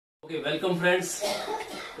Okay, welcome friends.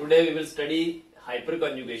 Today we will study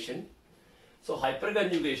hyperconjugation. So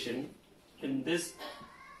hyperconjugation, in this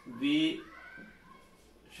we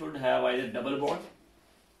should have either double bond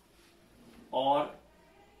or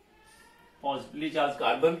positively charged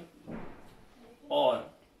carbon or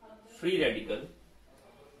free radical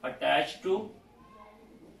attached to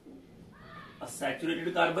a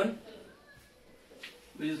saturated carbon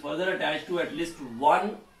which is further attached to at least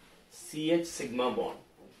one CH sigma bond.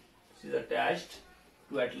 Is attached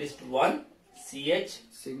to at least one CH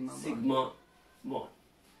sigma bond.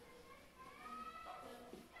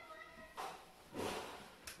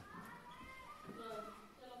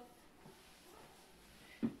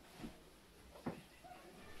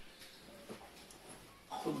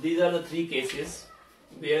 So these are the three cases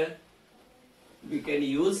where we can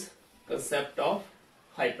use concept of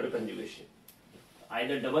hyperconjugation.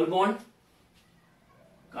 Either double bond,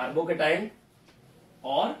 carbocation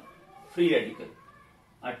or free radical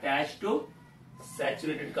attached to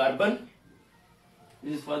saturated carbon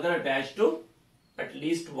which is further attached to at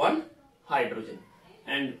least one hydrogen,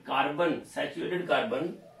 and carbon, saturated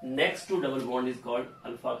carbon next to double bond is called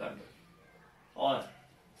alpha carbon, or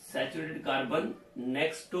saturated carbon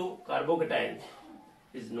next to carbocation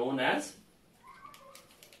is known as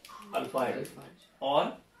alpha hydrogen,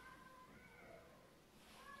 or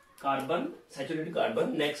carbon, saturated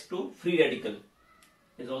carbon next to free radical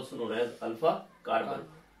is also known as alpha carbon,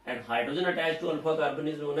 and hydrogen attached to alpha carbon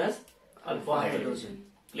is known as alpha hydrogen.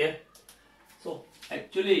 Clear? So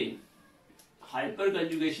actually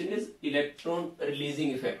hyperconjugation is electron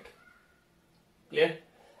releasing effect. Clear?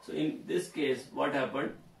 So in this case what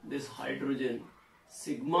happened, this hydrogen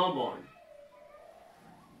sigma bond,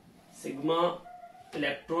 sigma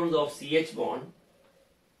electrons of CH bond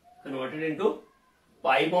converted into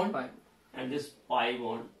pi bond, and this pi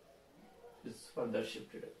bond is further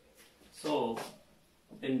shifted. So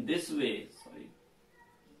in this way,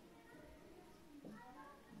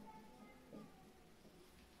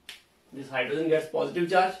 this hydrogen gets positive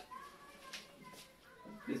charge,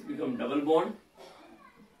 this becomes double bond,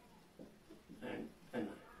 and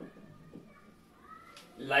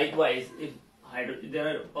likewise if there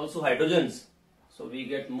are also hydrogens, so we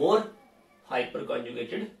get more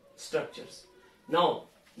hyperconjugated structures. Now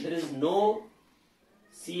there is no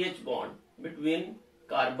CH bond between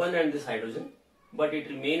carbon and this hydrogen, but it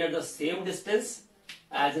remains at the same distance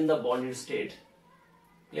as in the bonded state.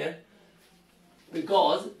 Clear?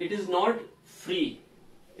 Because it is not free,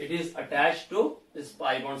 it is attached to this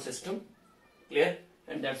pi bond system. Clear?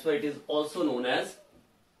 And that's why it is also known as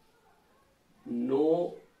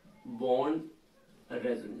no bond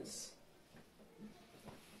resonance,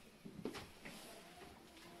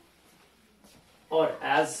 or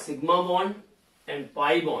as sigma bond and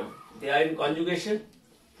pi bond they are in conjugation,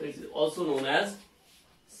 so it is also known as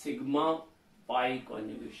sigma pi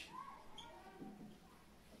conjugation.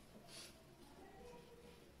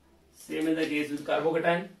 Same is the case with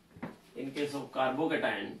carbocation. In case of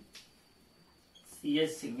carbocation, CH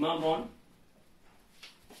sigma bond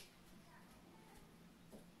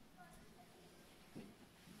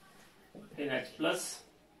in H plus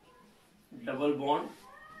double bond.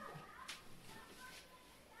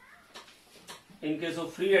 In case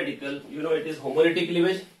of free radical, you know it is homolytic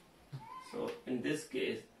cleavage. So in this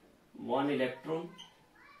case, one electron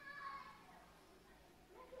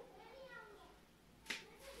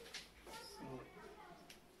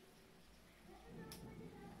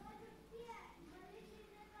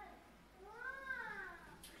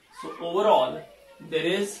so overall there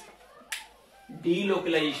is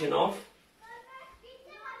delocalization of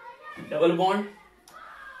double bond,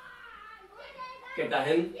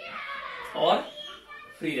 cation or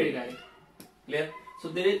free radical. Clear? So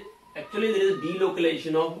there is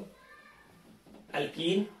delocalization of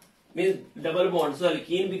alkene, means double bond, so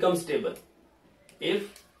alkene becomes stable.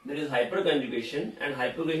 If there is hyperconjugation, and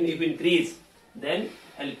hyperconjugation if increase, then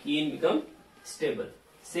alkene become stable.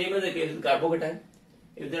 Same as the case with carbocation.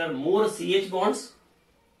 If there are more CH bonds,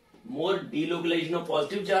 more delocalization of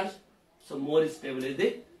positive charge, so more stable is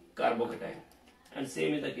the carbocation, and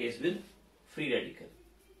same is the case with free radical.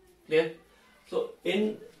 Clear? So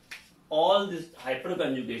in all this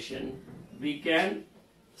hyperconjugation we can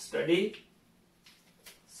study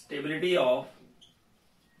stability of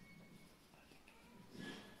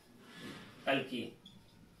alkene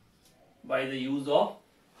by the use of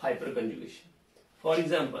hyperconjugation. For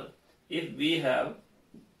example, if we have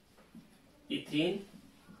ethene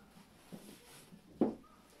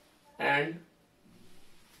and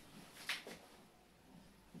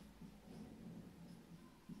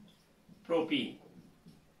propene.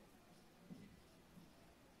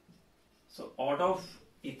 So out of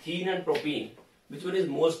ethene and propene, which one is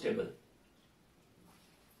more stable?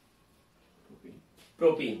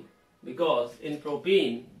 Propene. Because in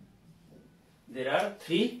propene there are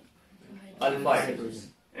 3 alpha hydrogens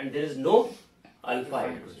and there is no alpha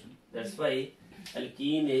hydrogen. That's why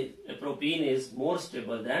propene is more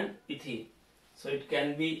stable than ethene. So it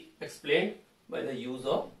can be explained by the use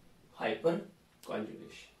of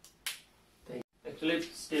hyperconjugation. Actually,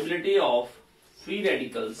 stability of free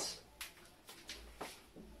radicals,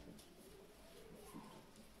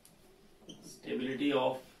 stability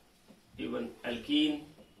of even alkene,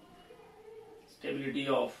 stability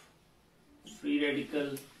of free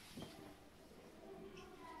radical,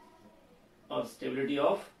 or stability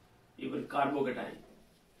of even carbocation.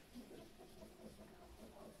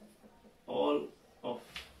 All of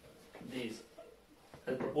these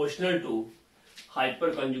are proportional to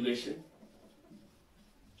hyperconjugation.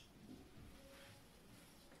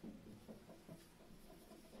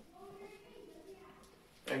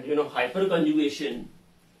 And you know, hyperconjugation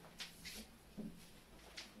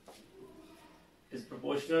is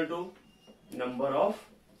proportional to number of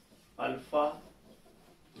alpha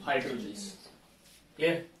hydrogens.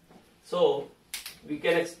 Clear? So we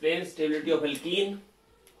can explain stability of alkene,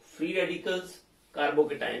 free radicals,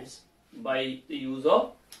 carbocations by the use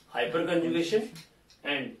of hyperconjugation,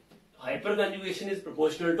 and hyperconjugation is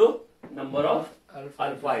proportional to number of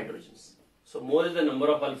alpha hydrogens. So more is the number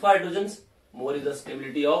of alpha hydrogens, more is the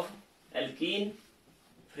stability of alkene,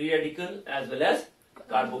 free radical as well as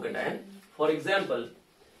carbocation. For example,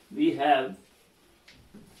 we have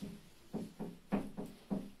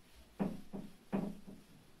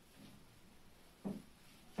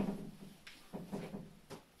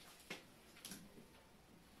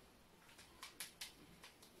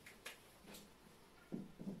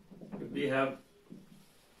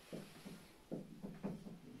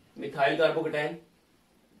methyl carbocation,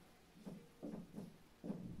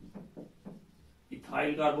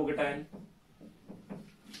 ethyl carbocation,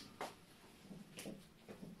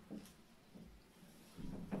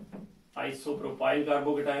 isopropyl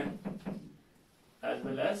carbocation, as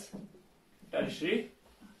well as tertiary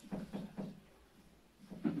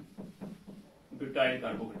butyl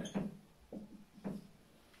carbocation.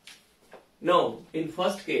 Now, in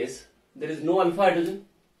first case, there is no alpha hydrogen.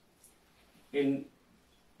 In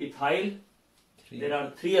ethyl, there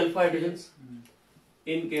are 3 alpha hydrogens.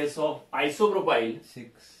 In case of isopropyl,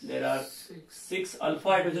 there are 6 alpha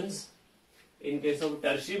hydrogens. In case of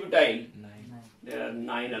tertiary butyl, there are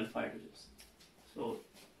 9 alpha hydrogens. So,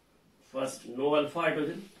 first no alpha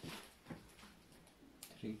hydrogen,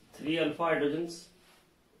 3 alpha hydrogens,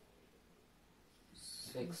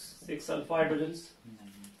 6 alpha hydrogens,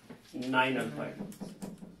 9 alpha hydrogens.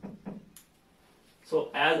 So,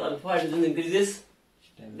 as alpha hydrogen increases,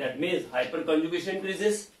 that means hyperconjugation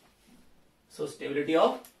increases. So, stability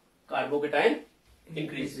of carbocation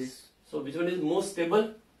increases. So, which one is most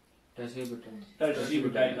stable? Tertiary butyl. Tertiary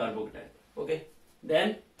butyl carbocation. Okay.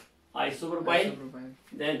 Then isopropyl,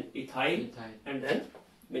 then ethyl, and then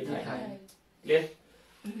methyl. Clear?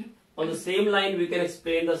 On the same line, we can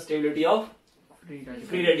explain the stability of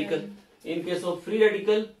free radical. In case of free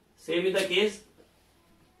radical, same is the case.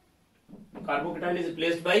 Carbocation is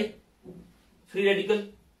replaced by free radical.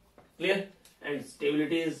 Clear? And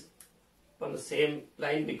stability is on the same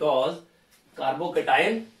line because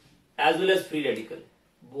carbocation as well as free radical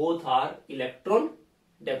both are electron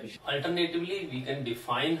deficient. Alternatively, we can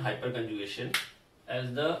define hyperconjugation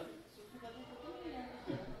as the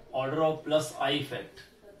order of plus I effect.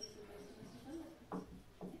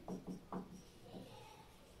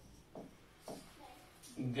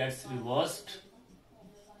 Gets reversed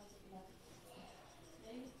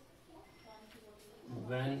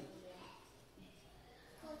when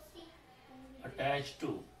attached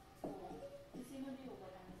to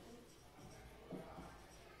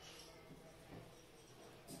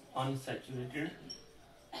unsaturated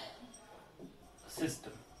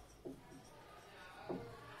system.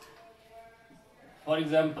 For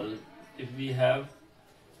example, if we have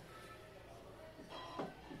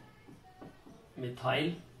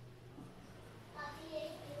methyl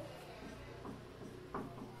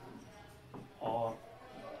or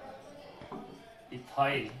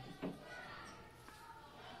ethyl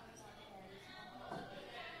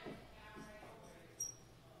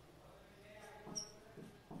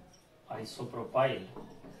isopropyl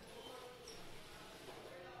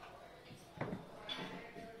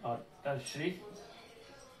or tertiary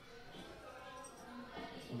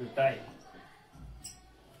butyl.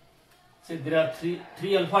 See, there are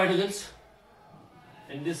three alpha hydrogens.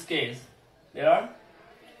 In this case, there are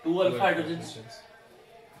 2 alpha hydrogens.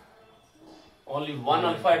 Only one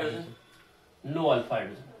alpha hydrogen, no alpha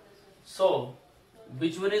hydrogen. So,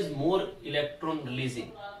 which one is more electron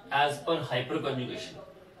releasing as per hyperconjugation?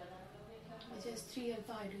 It has 3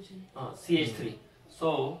 alpha hydrogen. CH3.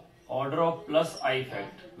 So, order of plus I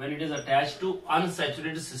effect, when it is attached to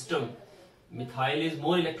unsaturated system, methyl is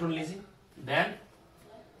more electron releasing than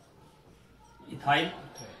ethyl,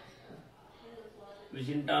 which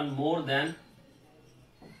in turn more than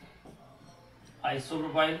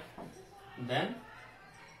isopropyl, then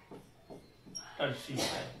tertiary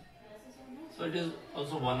methyl. So it is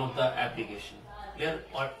also one of the application. Clear?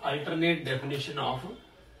 Or alternate definition of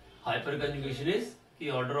hyperconjugation is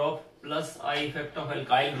the order of plus I effect of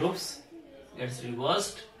alkyl groups gets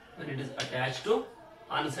reversed when it is attached to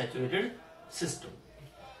unsaturated system.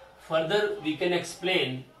 Further, we can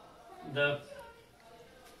explain the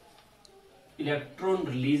electron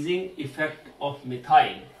releasing effect of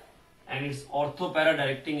methyl and its ortho para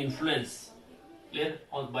directing influence, clear,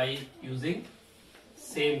 or by using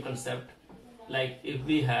same concept. Like if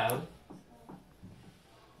we have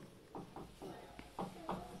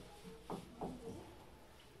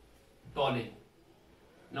toluene,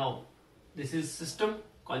 now this is system,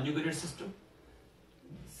 conjugated system,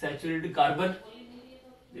 saturated carbon,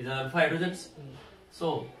 these are alpha hydrogens.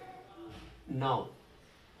 So now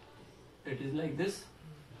it is like this.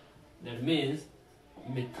 That means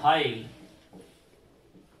methyl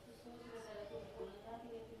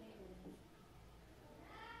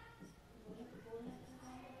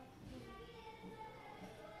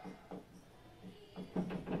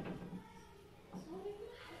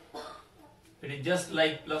it is just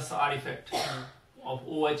like plus R effect of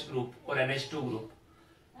OH group or NH2 group.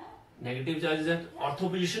 Negative charge is at ortho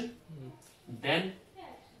position. Then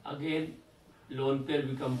again lone pair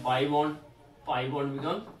become pi bond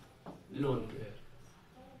become lone pair.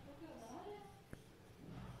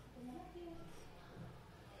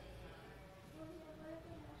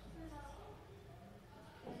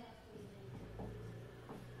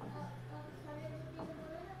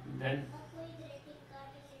 Then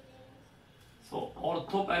so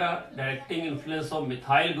ortho para directing influence of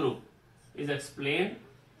methyl group is explained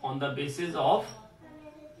on the basis of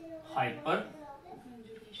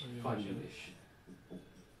hyperconjugation.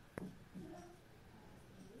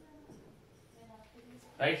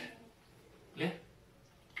 Right?